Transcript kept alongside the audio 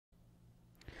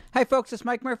Hi folks, it's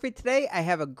Mike Murphy. Today I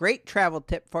have a great travel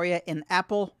tip for you in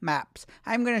Apple Maps.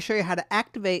 I'm going to show you how to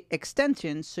activate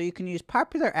extensions so you can use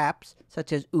popular apps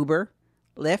such as Uber,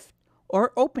 Lyft,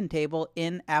 or OpenTable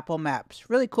in Apple Maps.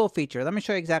 Really cool feature. Let me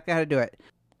show you exactly how to do it.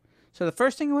 So the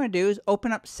first thing you want to do is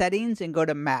open up Settings and go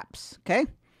to Maps. Okay?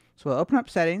 So we'll open up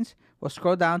Settings. We'll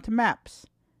scroll down to Maps.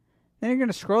 Then you're going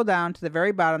to scroll down to the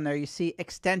very bottom there. You see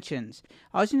extensions.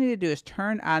 All you need to do is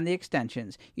turn on the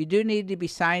extensions. You do need to be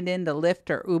signed in to Lyft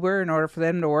or Uber in order for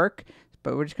them to work,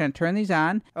 but we're just going to turn these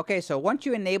on. Okay, so once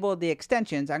you enable the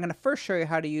extensions, I'm going to first show you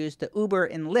how to use the Uber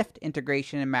and Lyft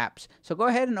integration in Maps. So go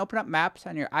ahead and open up Maps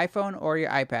on your iPhone or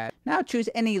your iPad. Now choose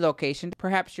any location.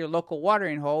 Perhaps your local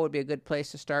watering hole would be a good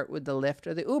place to start with the Lyft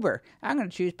or the Uber. I'm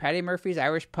going to choose Patty Murphy's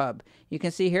Irish Pub. You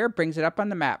can see here, it brings it up on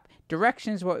the map.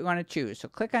 Directions is what we want to choose, so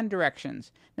click on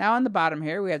Directions. Now on the bottom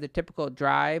here, we have the typical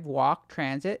drive, walk,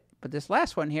 transit, but this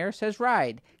last one here says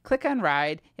Ride. Click on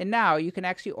Ride, and now you can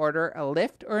actually order a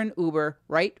Lyft or an Uber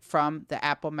right from the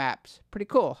Apple Maps. Pretty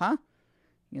cool, huh?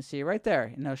 You can see right there,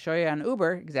 and it'll show you on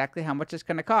Uber exactly how much it's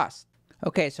going to cost.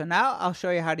 Okay, so now I'll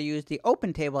show you how to use the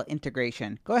OpenTable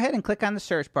integration. Go ahead and click on the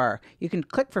search bar. You can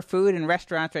click for food and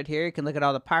restaurants right here. You can look at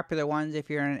all the popular ones if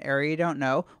you're in an area you don't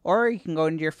know, or you can go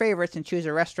into your favorites and choose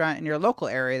a restaurant in your local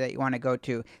area that you want to go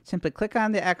to. Simply click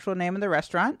on the actual name of the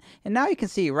restaurant, and now you can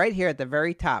see right here at the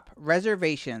very top,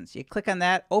 Reservations. You click on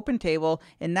that, OpenTable,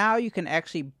 and now you can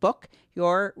actually book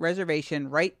your reservation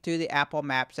right through the Apple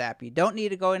Maps app. You don't need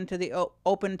to go into the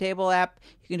OpenTable app.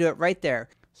 You can do it right there.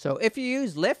 So if you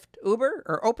use Lyft, Uber,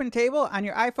 or OpenTable on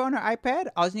your iPhone or iPad,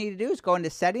 all you need to do is go into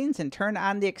Settings and turn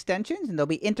on the extensions, and they'll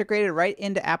be integrated right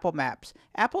into Apple Maps.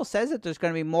 Apple says that there's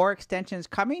going to be more extensions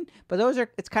coming, but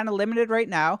it's kind of limited right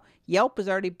now. Yelp is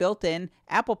already built in.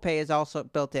 Apple Pay is also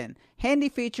built in. Handy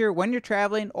feature when you're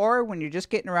traveling or when you're just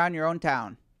getting around your own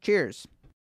town. Cheers.